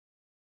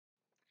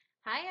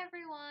Hi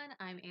everyone,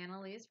 I'm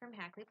Annalise from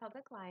Hackley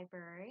Public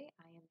Library.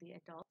 I am the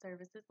Adult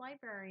Services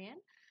Librarian.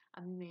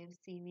 You may have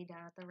seen me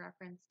down at the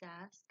reference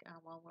desk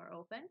while we're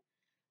open.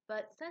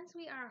 But since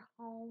we are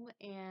home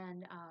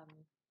and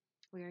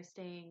we are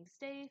staying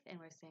safe and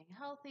we're staying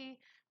healthy,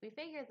 we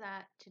figured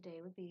that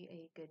today would be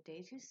a good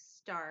day to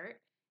start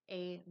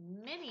a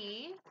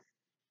mini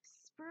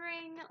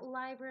Spring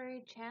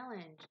Library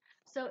Challenge.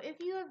 So if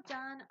you have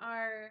done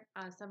our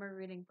summer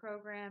reading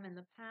program in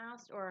the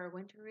past or our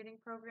winter reading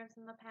programs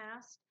in the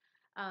past,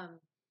 um,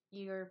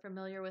 you're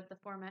familiar with the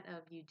format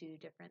of you do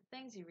different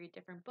things, you read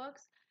different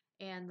books,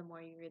 and the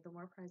more you read, the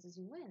more prizes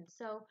you win.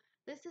 So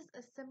this is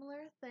a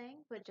similar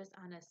thing, but just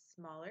on a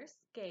smaller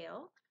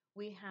scale.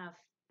 We have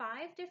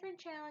 5 different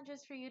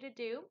challenges for you to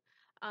do.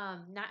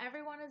 Not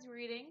everyone is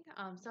reading.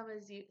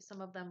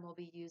 Some of them will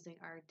be using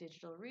our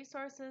digital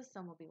resources.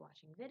 Some will be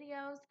watching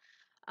videos.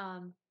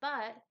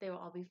 But they will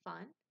all be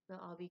fun. They'll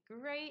all be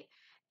great.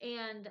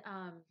 And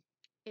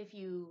if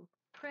you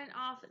print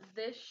off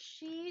this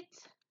sheet,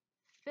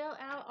 fill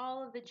out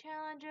all of the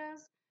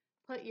challenges,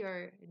 put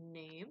your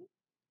name,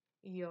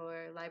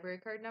 your library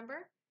card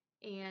number,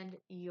 and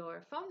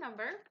your phone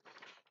number.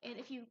 And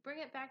if you bring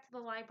it back to the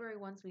library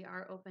once we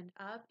are opened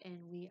up, and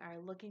we are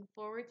looking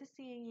forward to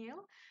seeing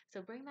you,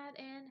 so bring that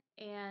in,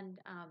 and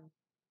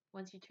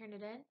once you turn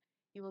it in,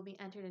 you will be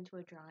entered into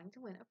a drawing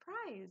to win a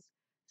prize.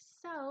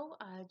 So,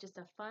 just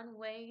a fun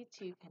way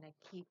to kind of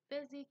keep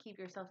busy, keep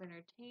yourself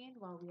entertained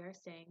while we are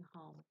staying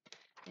home.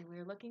 And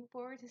we're looking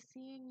forward to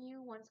seeing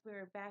you once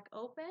we're back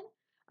open.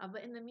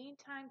 But in the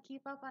meantime,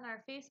 keep up on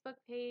our Facebook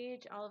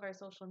page, all of our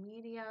social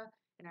media,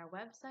 and our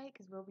website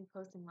because we'll be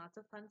posting lots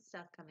of fun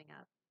stuff coming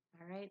up.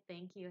 All right,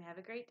 thank you. Have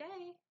a great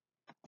day.